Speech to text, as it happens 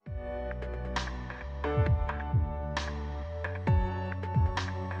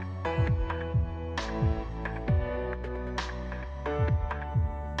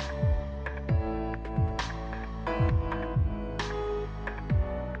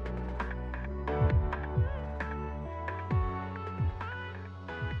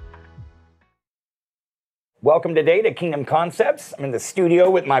Welcome today to Kingdom Concepts. I'm in the studio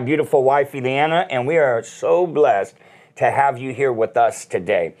with my beautiful wife, Eliana, and we are so blessed to have you here with us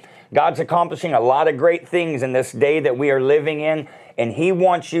today. God's accomplishing a lot of great things in this day that we are living in, and He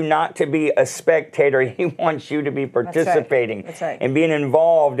wants you not to be a spectator. He wants you to be participating and being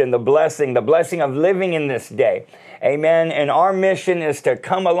involved in the blessing of living in this day. Amen. And our mission is to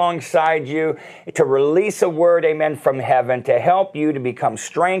come alongside you, to release a word, amen, from heaven, to help you to become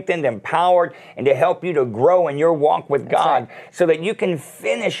strengthened, empowered, and to help you to grow in your walk with God so that you can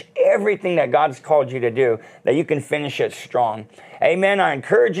finish everything that God's called you to do, that you can finish it strong. Amen. I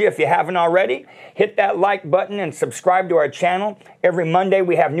encourage you, if you haven't already, hit that like button and subscribe to our channel. Every Monday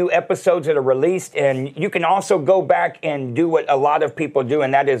we have new episodes that are released, and you can also go back and do what a lot of people do,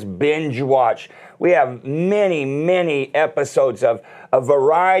 and that is binge watch. We have many episodes of a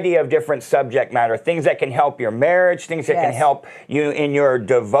variety of different subject matter, things that can help your marriage, things that can help you in your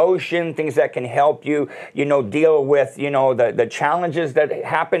devotion, things that can help you, deal with, the challenges that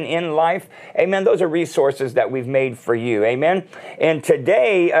happen in life. Amen. Those are resources that we've made for you. Amen. And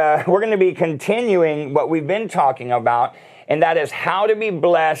today we're going to be continuing what we've been talking about, and that is how to be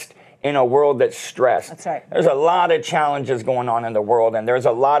blessed in a world that's stressed. That's right. There's a lot of challenges going on in the world, and there's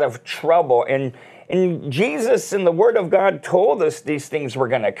a lot of trouble. And Jesus and the Word of God told us these things were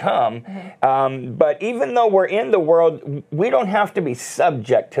going to come. Mm-hmm. But even though we're in the world, we don't have to be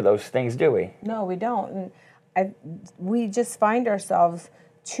subject to those things, do we? No, we don't. And we just find ourselves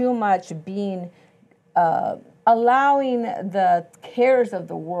too much being allowing the cares of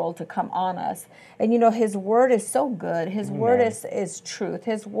the world to come on us. And His Word is so good. His Word is truth.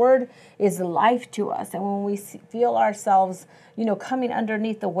 His Word is life to us. And when we feel ourselves, coming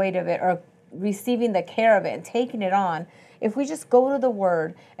underneath the weight of it or receiving the care of it and taking it on, if we just go to the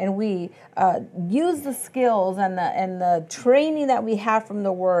Word and we use the skills and the training that we have from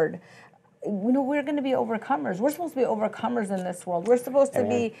the Word, we're going to be overcomers. We're supposed to be overcomers in this world. We're supposed to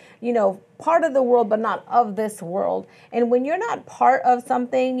be, part of the world, but not of this world. And when you're not part of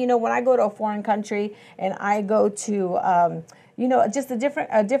something, when I go to a foreign country and I go to, just a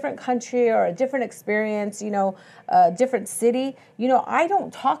different country or a different experience, a different city, I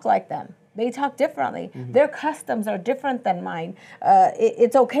don't talk like them. They talk differently. Mm-hmm. Their customs are different than mine.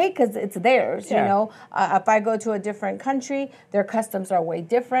 It's okay because it's theirs, If I go to a different country, their customs are way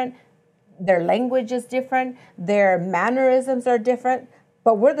different. Their language is different. Their mannerisms are different.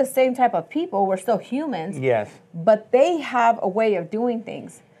 But we're the same type of people. We're still humans. Yes. But they have a way of doing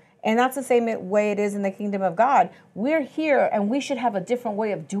things. And that's the same way it is in the kingdom of God. We're here, and we should have a different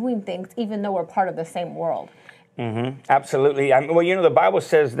way of doing things, even though we're part of the same world. Mm-hmm. Absolutely. The Bible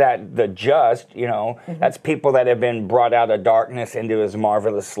says that the just, that's people that have been brought out of darkness into His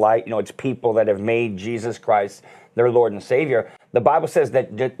marvelous light. It's people that have made Jesus Christ their Lord and Savior. The Bible says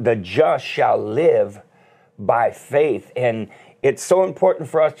that the just shall live by faith. And it's so important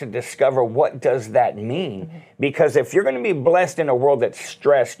for us to discover what does that mean. Mm-hmm. Because if you're going to be blessed in a world that's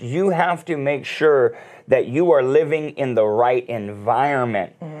stressed, you have to make sure that you are living in the right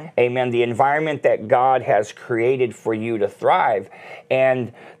environment. Mm-hmm. Amen. The environment that God has created for you to thrive.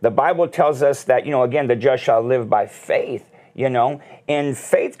 And the Bible tells us that, again, the just shall live by faith. And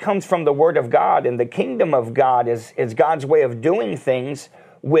faith comes from the Word of God, and the kingdom of God is God's way of doing things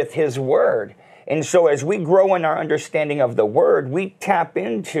with His Word. And so as we grow in our understanding of the Word, we tap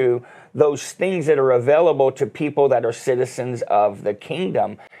into those things that are available to people that are citizens of the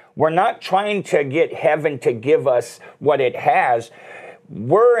kingdom. We're not trying to get heaven to give us what it has.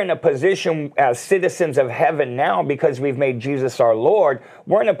 We're in a position as citizens of heaven now because we've made Jesus our Lord.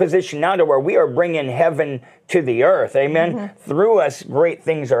 We're in a position now to where we are bringing heaven to the earth. Amen. Mm-hmm. Through us, great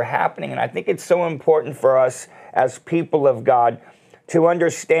things are happening. And I think it's so important for us as people of God to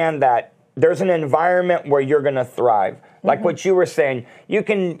understand that there's an environment where you're going to thrive. Like what you were saying, you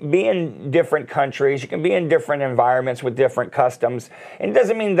can be in different countries, you can be in different environments with different customs. And it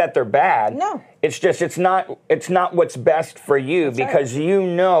doesn't mean that they're bad. No. It's just, it's not what's best for you. That's because right. You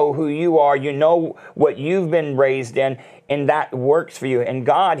know who you are, you know what you've been raised in, and that works for you. And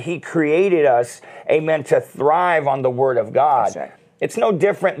God, He created us, amen, to thrive on the Word of God. That's right. It's no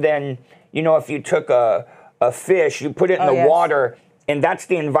different than, if you took a fish, you put it in the water, and that's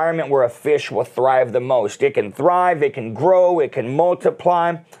the environment where a fish will thrive the most. It can thrive, it can grow, it can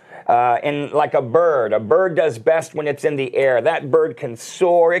multiply. And like a bird does best when it's in the air. That bird can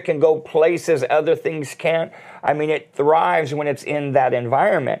soar, it can go places other things can't. It thrives when it's in that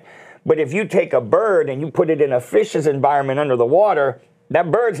environment. But if you take a bird and you put it in a fish's environment under the water,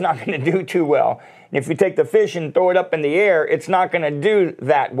 that bird's not going to do too well. And if you take the fish and throw it up in the air, it's not going to do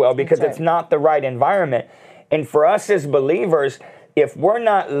that well because it's not the right environment. And for us as believers, if we're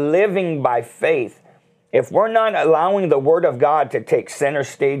not living by faith, if we're not allowing the Word of God to take center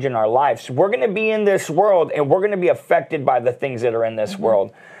stage in our lives, we're going to be in this world and we're going to be affected by the things that are in this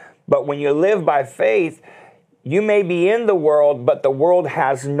world. But when you live by faith, you may be in the world, but the world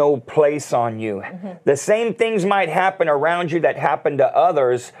has no place on you. The same things might happen around you that happen to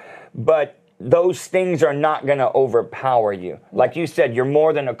others, but those things are not going to overpower you. Like you said, you're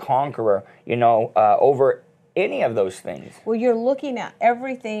more than a conqueror, over any of those things. Well, you're looking at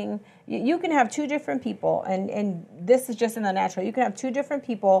everything. You can have two different people, and this is just in the natural. You can have two different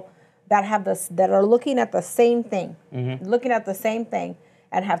people that have this, that are looking at the same thing,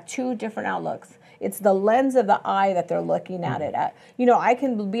 and have two different outlooks. It's the lens of the eye that they're looking at it at. I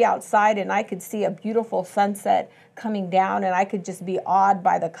can be outside and I could see a beautiful sunset coming down, and I could just be awed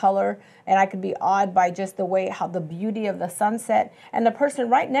by the color, and I could be awed by just how the beauty of the sunset. And the person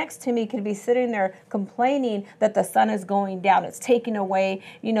right next to me could be sitting there complaining that the sun is going down. It's taking away,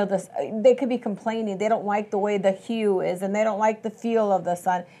 they could be complaining. They don't like the way the hue is, and they don't like the feel of the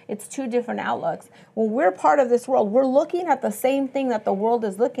sun. It's two different outlooks. When we're part of this world, we're looking at the same thing that the world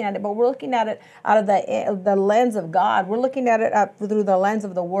is looking at it, but we're looking at it out of the lens of God. We're looking at it through the lens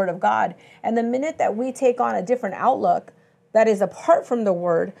of the Word of God. And the minute that we take on a different outlook that is apart from the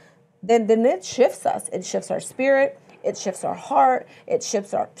Word, then it shifts us. It shifts our spirit. It shifts our heart. It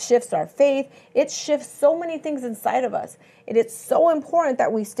shifts our faith. It shifts so many things inside of us. And it's so important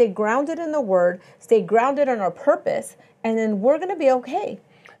that we stay grounded in the Word, stay grounded in our purpose, and then we're going to be okay.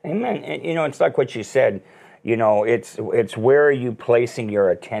 Amen. And, it's like what you said. It's where are you placing your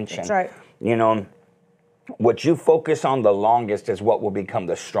attention? That's right. What you focus on the longest is what will become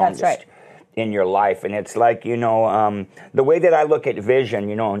the strongest. That's right. In your life. And it's like, the way that I look at vision,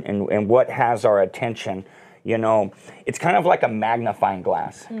 and what has our attention, it's kind of like a magnifying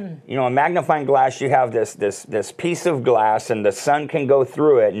glass. A magnifying glass, you have this piece of glass and the sun can go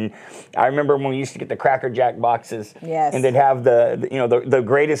through it. And I remember when we used to get the Cracker Jack boxes, yes, and they'd have the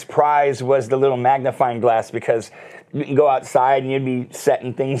greatest prize was the little magnifying glass, because you can go outside and you'd be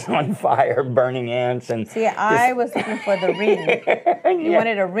setting things on fire, burning ants. And see, I was looking for the ring. You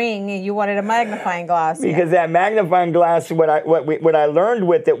wanted a ring, and you wanted a magnifying glass. Because that magnifying glass, what I learned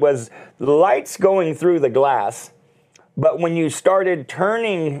with it was lights going through the glass. But when you started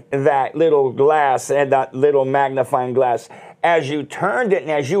turning that little glass and that little magnifying glass, as you turned it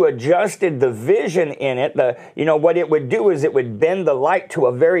and as you adjusted the vision in it, what it would do is it would bend the light to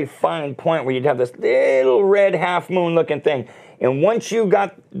a very fine point where you'd have this little red half moon looking thing. And once you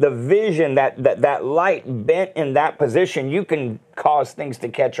got the vision, that light bent in that position, you can cause things to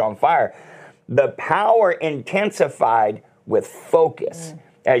catch on fire. The power intensified with focus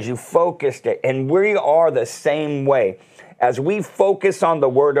as you focused it. And we are the same way. As we focus on the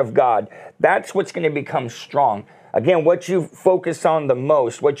Word of God, that's what's going to become strong. Again, what you focus on the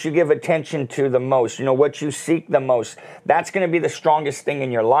most, what you give attention to the most, what you seek the most, that's going to be the strongest thing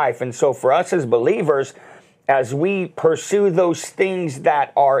in your life. And so for us as believers, as we pursue those things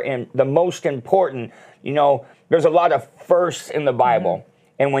that are the most important, there's a lot of firsts in the Bible.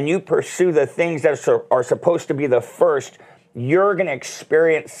 And when you pursue the things that are supposed to be the first, you're going to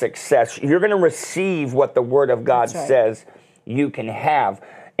experience success. You're going to receive what the Word of God says you can have.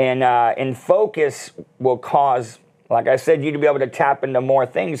 And focus will cause, like I said, you to be able to tap into more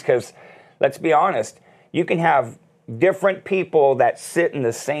things, because let's be honest, you can have different people that sit in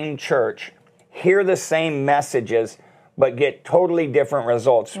the same church, hear the same messages, but get totally different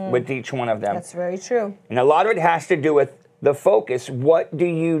results with each one of them. That's very true. And a lot of it has to do with the focus. What do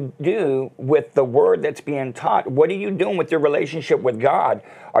you do with the Word that's being taught? What are you doing with your relationship with God?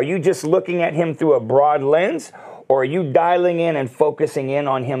 Are you just looking at Him through a broad lens? Or are you dialing in and focusing in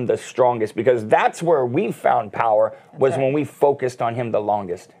on Him the strongest? Because that's where we found power, was when we focused on Him the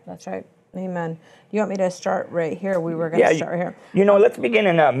longest. That's right. Amen. You want me to start right here? We were going to start here. Let's begin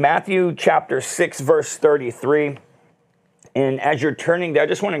in Matthew chapter 6, verse 33. And as you're turning there, I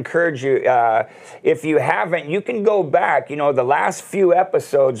just want to encourage you, if you haven't, you can go back. The last few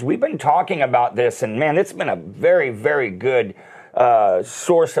episodes, we've been talking about this. And man, it's been a very, very good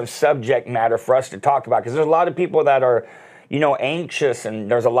source of subject matter for us to talk about, because there's a lot of people that are, anxious, and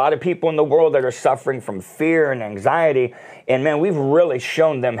there's a lot of people in the world that are suffering from fear and anxiety. And man, we've really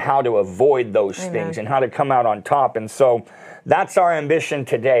shown them how to avoid those things and how to come out on top. And so that's our ambition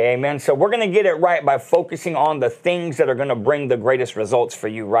today. Amen. So we're going to get it right by focusing on the things that are going to bring the greatest results for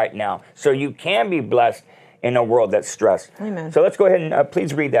you right now, so you can be blessed in a world that's stressed. Amen. So let's go ahead and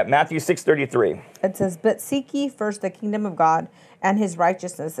please read that. Matthew 6:33. It says, "But seek ye first the kingdom of God and His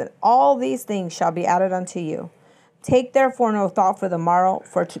righteousness, and all these things shall be added unto you. Take therefore no thought for the morrow,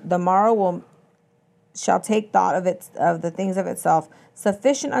 for the morrow shall take thought of the things of itself.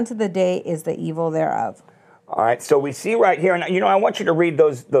 Sufficient unto the day is the evil thereof. All right, so we see right here, and I want you to read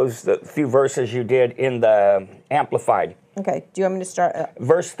those few verses you did in the Amplified. Okay, do you want me to start?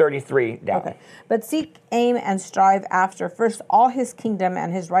 Verse 33 down. Okay. But seek, aim, and strive after first all his kingdom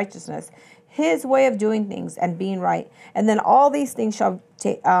and his righteousness, his way of doing things and being right. And then all these things shall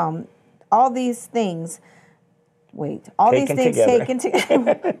take, taken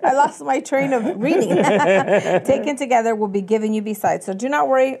together. I lost my train of reading. Taken together will be given you besides. So do not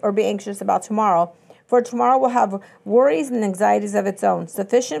worry or be anxious about tomorrow, for tomorrow will have worries and anxieties of its own.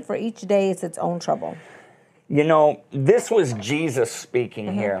 Sufficient for each day is its own trouble. This was Jesus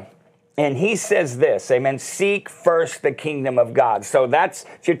speaking here. And he says this, amen, seek first the kingdom of God. So if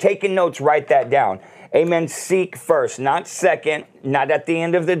you're taking notes, write that down. Amen, seek first, not second, not at the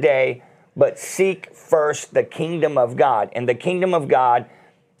end of the day, but seek first the kingdom of God. And the kingdom of God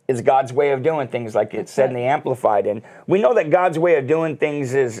is God's way of doing things, like it said in the Amplified. And we know that God's way of doing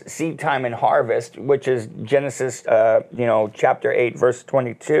things is seed time and harvest, which is Genesis, chapter 8, verse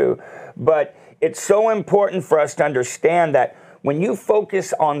 22. But it's so important for us to understand that when you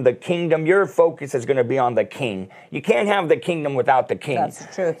focus on the kingdom, your focus is going to be on the king. You can't have the kingdom without the king. That's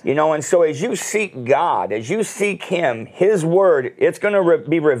the truth. And so as you seek God, as you seek him, his word, it's going to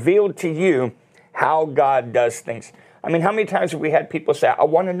be revealed to you how God does things. I mean, how many times have we had people say, I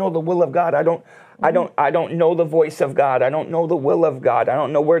want to know the will of God. I don't know the voice of God. I don't know the will of God. I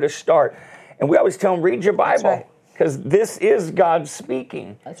don't know where to start. And we always tell them, read your Bible. That's right. Because this is God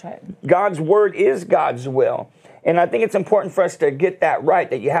speaking. That's right. God's word is God's will. And I think it's important for us to get that right,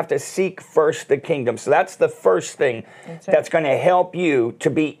 that you have to seek first the kingdom. So that's the first thing that's going to help you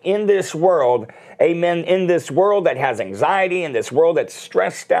to be in this world, amen, in this world that has anxiety, in this world that's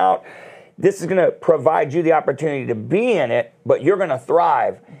stressed out. This is going to provide you the opportunity to be in it, but you're going to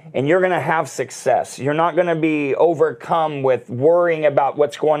thrive and you're going to have success. You're not going to be overcome with worrying about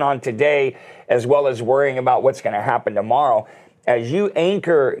what's going on today as well as worrying about what's going to happen tomorrow. As you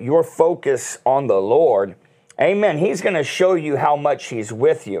anchor your focus on the Lord, amen, he's going to show you how much he's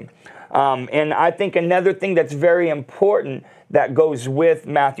with you. And I think another thing that's very important that goes with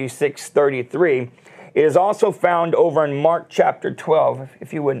Matthew 6:33 is also found over in Mark chapter 12,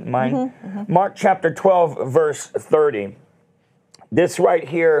 if you wouldn't mind. Mark chapter 12, verse 30. This right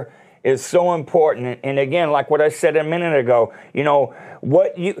here is so important. And again, like what I said a minute ago,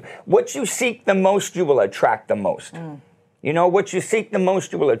 what you seek the most, you will attract the most. What you seek the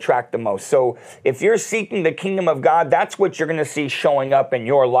most, you will attract the most. So if you're seeking the kingdom of God, that's what you're going to see showing up in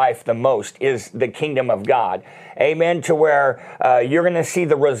your life the most, is the kingdom of God. Amen. To where you're going to see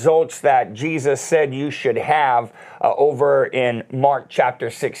the results that Jesus said you should have over in Mark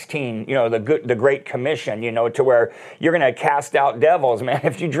chapter 16, the Great Commission, to where you're going to cast out devils, man.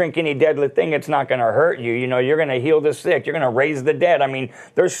 If you drink any deadly thing, it's not going to hurt you. You're going to heal the sick. You're going to raise the dead. I mean,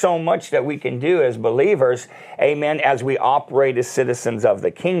 there's so much that we can do as believers, amen, as we operate as citizens of the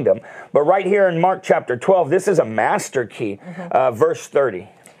kingdom. But right here in Mark chapter 12, this is a master key, verse 30.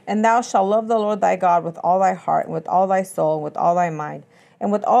 And thou shalt love the Lord thy God with all thy heart, and with all thy soul, and with all thy mind,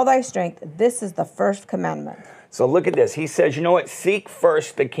 and with all thy strength. This is the first commandment. So look at this. He says, seek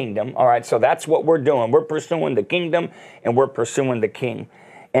first the kingdom. All right, so that's what we're doing. We're pursuing the kingdom, and we're pursuing the king.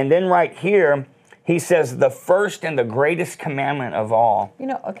 And then right here, he says the first and the greatest commandment of all.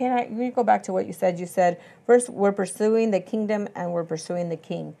 Can you go back to what you said? You said, first, we're pursuing the kingdom, and we're pursuing the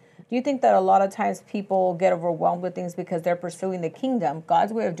king. Do you think that a lot of times people get overwhelmed with things because they're pursuing the kingdom,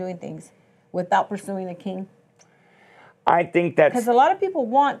 God's way of doing things, without pursuing the king? I think that's... Because a lot of people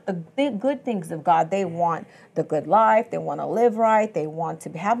want the good things of God. They want the good life. They want to live right. They want to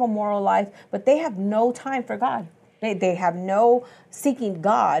have a moral life. But they have no time for God. They have no seeking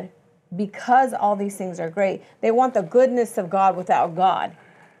God because all these things are great. They want the goodness of God without God.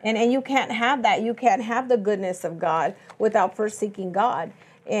 And you can't have that. You can't have the goodness of God without first seeking God.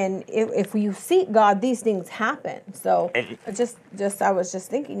 And if you seek God, these things happen. So I was just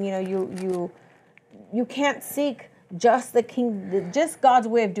thinking, you can't seek just the king, just God's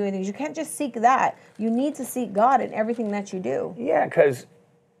way of doing things. You can't just seek that. You need to seek God in everything that you do. Yeah, because,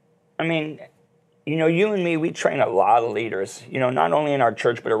 you and me, we train a lot of leaders, not only in our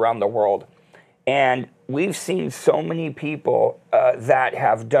church, but around the world. And we've seen so many people that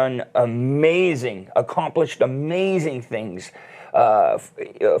have done accomplished amazing things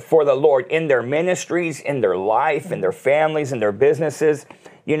for the Lord in their ministries, in their life, in their families, in their businesses,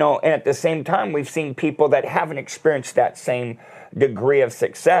 and at the same time, we've seen people that haven't experienced that same degree of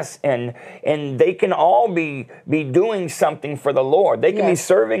success, and they can all be doing something for the Lord. They can be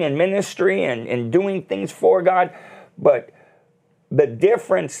serving in ministry and doing things for God, but the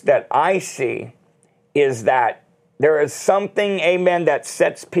difference that I see is that there is something, amen, that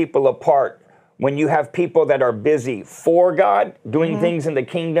sets people apart when you have people that are busy for God, doing things in the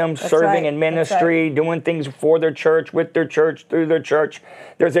kingdom, serving in ministry, doing things for their church, with their church, through their church.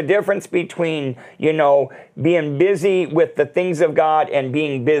 There's a difference between, being busy with the things of God and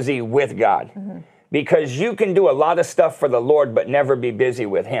being busy with God. Because you can do a lot of stuff for the Lord, but never be busy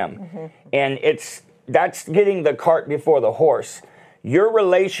with Him. And that's getting the cart before the horse. Your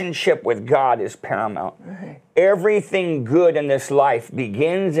relationship with God is paramount. Everything good in this life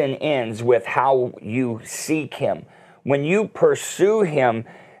begins and ends with how you seek Him. When you pursue Him,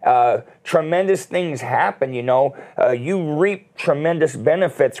 tremendous things happen, you reap tremendous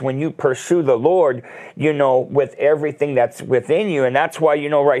benefits when you pursue the Lord, with everything that's within you. And that's why,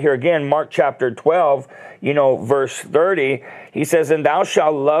 right here again, Mark chapter 12, verse 30, he says, and thou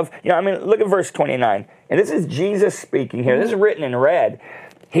shalt love, look at verse 29. And this is Jesus speaking here. This is written in red.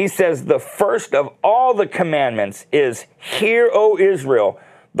 He says, the first of all the commandments is, hear, O Israel,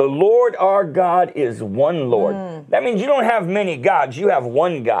 the Lord our God is one Lord. That means you don't have many gods. You have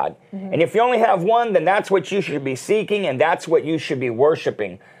one God. And if you only have one, then that's what you should be seeking, and that's what you should be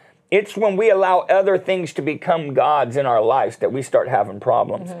worshiping. It's when we allow other things to become gods in our lives that we start having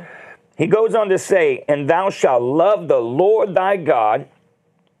problems. He goes on to say, and thou shalt love the Lord thy God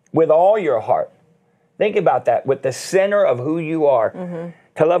with all your heart. Think about that, with the center of who you are.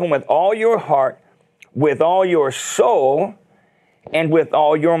 To love Him with all your heart, with all your soul, and with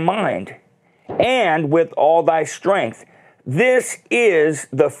all your mind, and with all thy strength. This is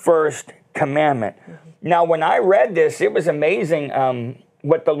the first commandment. Now, when I read this, it was amazing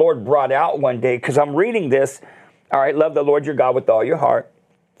what the Lord brought out one day, because I'm reading this. All right, love the Lord your God with all your heart.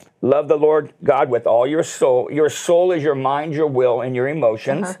 Love the Lord God with all your soul. Your soul is your mind, your will, and your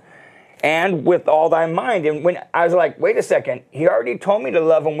emotions. And with all thy mind. And when I was like, wait a second, He already told me to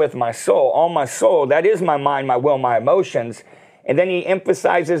love Him with my soul, all my soul. That is my mind, my will, my emotions. And then He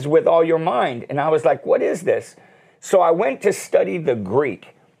emphasizes with all your mind. And I was like, what is this? So I went to study the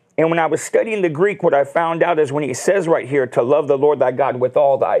Greek. And when I was studying the Greek, what I found out is when He says right here to love the Lord thy God with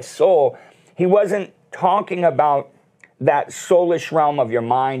all thy soul, He wasn't talking about that soulish realm of your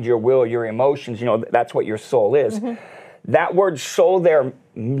mind, your will, your emotions. That's what your soul is. That word soul there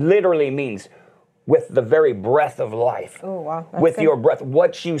literally means with the very breath of life. Oh, wow. With your breath,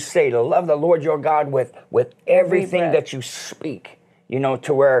 what you say, to love the Lord your God with everything that you speak,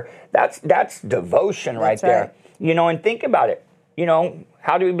 to where that's devotion right there. And think about it.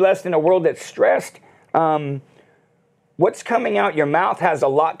 How to be blessed in a world that's stressed. What's coming out your mouth has a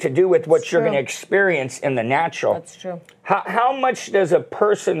lot to do with what you're going to experience in the natural. That's true. How much does a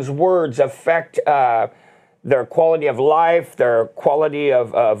person's words affect their quality of life, their quality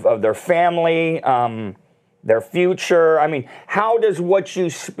of their family, their future? I mean, how does what you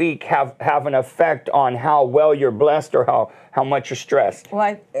speak have an effect on how well you're blessed or how much you're stressed?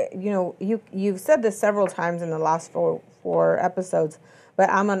 Well, you've said this several times in the last four episodes, but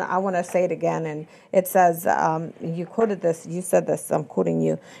I want to say it again. And it says, you quoted this, you said this, I'm quoting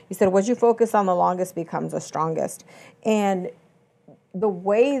you. You said, what you focus on the longest becomes the strongest. And the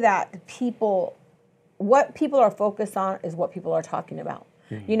way that what people are focused on is what people are talking about.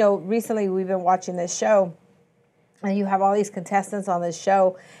 Recently we've been watching this show, and you have all these contestants on this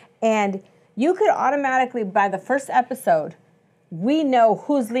show, and you could automatically, by the first episode, we know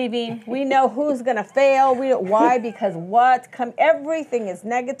who's leaving, we know who's going to fail. Why? Because everything is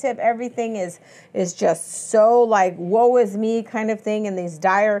negative, everything is just so like woe is me kind of thing, and these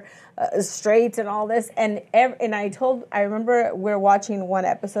dire straits and all this. And I remember we're watching one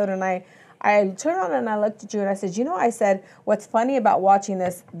episode, and I turned on and I looked at you and I said, I said, what's funny about watching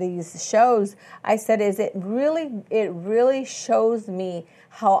these shows, I said, is it really shows me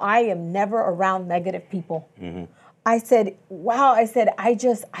how I am never around negative people. I said, wow, I said,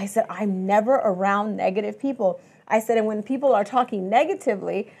 I'm never around negative people. I said, and when people are talking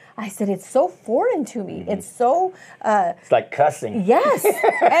negatively, I said, it's so foreign to me. It's so... it's like cussing. Yes.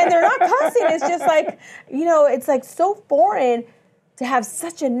 And they're not cussing. It's just like, it's like so foreign to have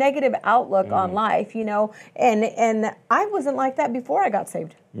such a negative outlook on life, and I wasn't like that before I got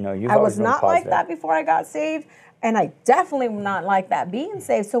saved. No, I was not like that before I got saved, and I definitely am not like that being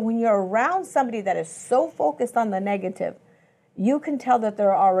saved. So when you're around somebody that is so focused on the negative, you can tell that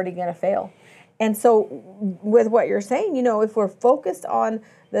they're already going to fail. And so with what you're saying, if we're focused on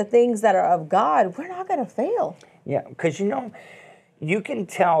the things that are of God, we're not going to fail. Yeah, because you can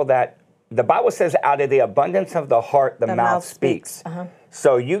tell that the Bible says out of the abundance of the heart, the mouth speaks.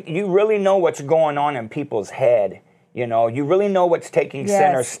 So you really know what's going on in people's head. You really know what's taking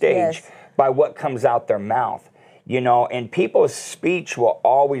center stage by what comes out their mouth. And people's speech will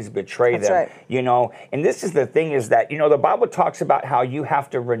always betray That's them, right. And this is the thing is that, the Bible talks about how you have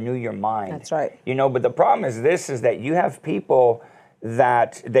to renew your mind. That's right. But the problem is this, is that you have people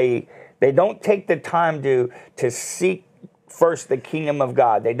that they don't take the time to seek first the kingdom of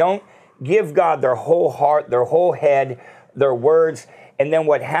God. They don't give God their whole heart, their whole head, their words. And then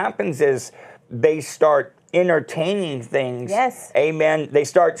what happens is they start entertaining things. Yes. Amen. They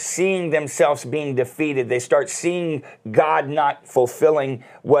start seeing themselves being defeated. They start seeing God not fulfilling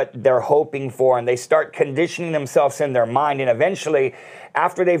what they're hoping for. And they start conditioning themselves in their mind. And eventually,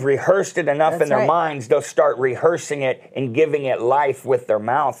 after they've rehearsed it enough in their minds, they'll start rehearsing it and giving it life with their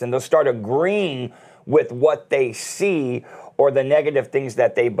mouths. And they'll start agreeing with what they see or the negative things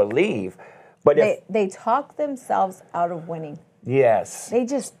that they believe. But they talk themselves out of winning. Yes. They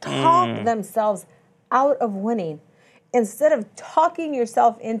just talk themselves out of winning instead of talking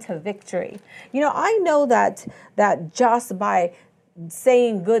yourself into victory. I know that just by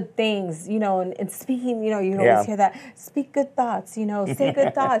saying good things, and speaking, you always hear that, speak good thoughts, say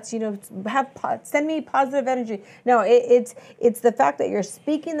good thoughts, send me positive energy. No, it's the fact that you're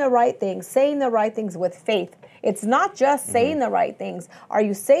speaking the right things, saying the right things with faith. It's not just saying the right things. Are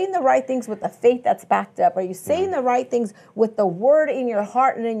you saying the right things with the faith that's backed up? Are you saying the right things with the word in your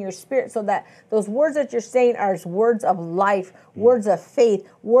heart and in your spirit, so that those words that you're saying are words of life, words of faith,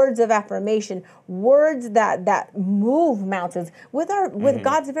 words of affirmation, words that move mountains? With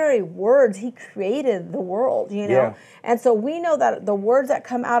God's very words, He created the world, Yeah. And so we know that the words that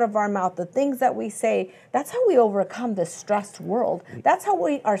come out of our mouth, the things that we say, that's how we overcome this stressed world. That's how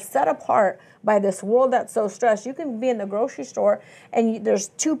we are set apart by this world that's so stressed. You can be in the grocery store and there's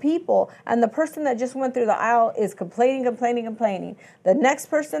two people, and the person that just went through the aisle is complaining. The next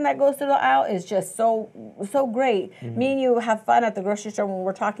person that goes through the aisle is just so great. Me and you have fun at the grocery store when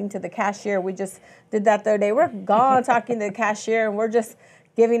we're talking to the cashier. We just did that the other day. We're gone talking to the cashier, and we're just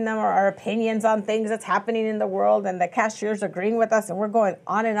giving them our opinions on things that's happening in the world, and the cashier's agreeing with us, and we're going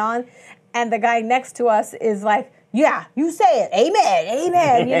on. And the guy next to us is like, yeah, you say it.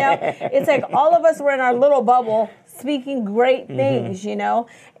 Amen. It's like all of us were in our little bubble speaking great things,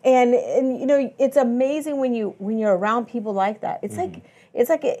 And it's amazing when you're around people like that. It's like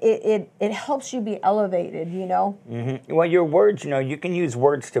it helps you be elevated, Well, your words, you can use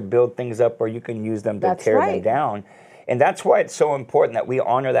words to build things up, or you can use them to tear them down. And that's why it's so important that we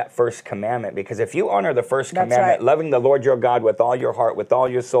honor that first commandment. Because if you honor the first commandment, loving the Lord your God with all your heart, with all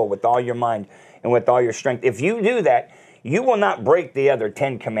your soul, with all your mind, and with all your strength, if you do that, you will not break the other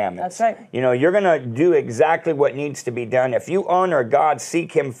 10 commandments. That's right. You're going to do exactly what needs to be done. If you honor God,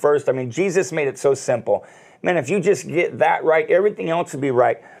 seek Him first. Jesus made it so simple. Man, if you just get that right, everything else will be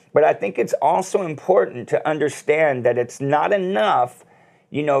right. But I think it's also important to understand that it's not enough,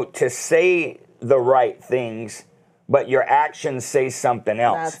 to say the right things, but your actions say something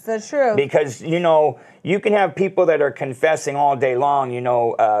else. That's the truth. Because, you can have people that are confessing all day long,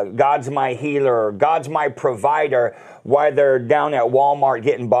 God's my healer, or God's my provider, while they're down at Walmart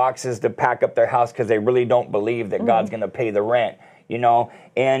getting boxes to pack up their house because they really don't believe that God's going to pay the rent,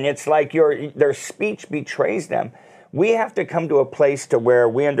 And it's like their speech betrays them. We have to come to a place to where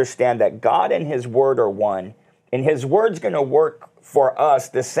we understand that God and His Word are one, and His Word's going to work for us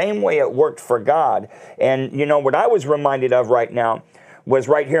the same way it worked for God. And what I was reminded of right now was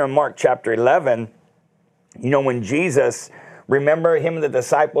right here in Mark chapter 11, when Jesus, remember him and the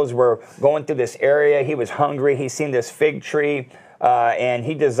disciples were going through this area. He was hungry. He seen this fig tree, and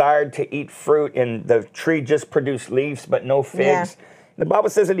he desired to eat fruit, and the tree just produced leaves but no figs. Yeah. The Bible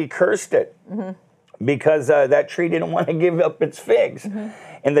says that he cursed it because that tree didn't want to give up its figs.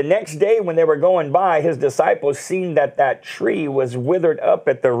 And the next day when they were going by, his disciples seen that tree was withered up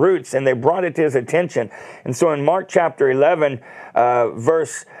at the roots, and they brought it to his attention. And so in Mark chapter 11,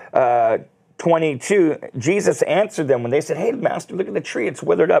 verse 22, Jesus answered them when they said, hey, Master, look at the tree, it's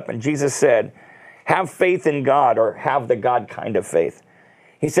withered up. And Jesus said, have faith in God, or have the God kind of faith.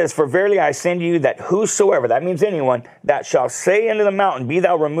 He says, for verily I say to you that whosoever, that means anyone, that shall say unto the mountain, be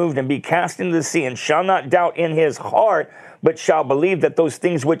thou removed and be cast into the sea, and shall not doubt in his heart, but shall believe that those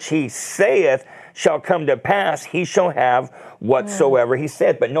things which he saith shall come to pass, he shall have whatsoever he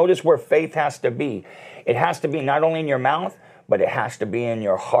said. But notice where faith has to be. It has to be not only in your mouth, but it has to be in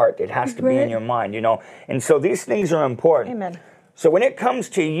your heart. It has to be in your mind, And so these things are important. Amen. So when it comes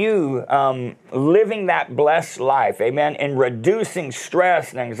to you living that blessed life, amen, and reducing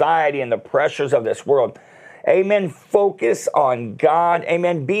stress and anxiety and the pressures of this world, amen, focus on God,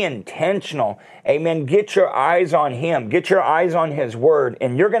 amen, be intentional, amen, get your eyes on Him, get your eyes on His Word,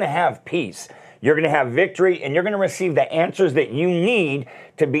 and you're going to have peace. you're going to have victory, and you're going to receive the answers that you need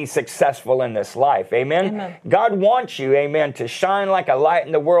to be successful in this life. Amen? Amen. God wants you, amen, to shine like a light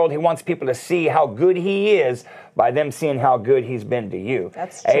in the world. He wants people to see how good He is by them seeing how good He's been to you.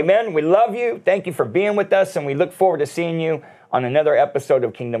 That's true. Amen. We love you. Thank you for being with us, and we look forward to seeing you on another episode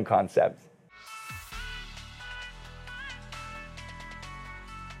of Kingdom Concepts.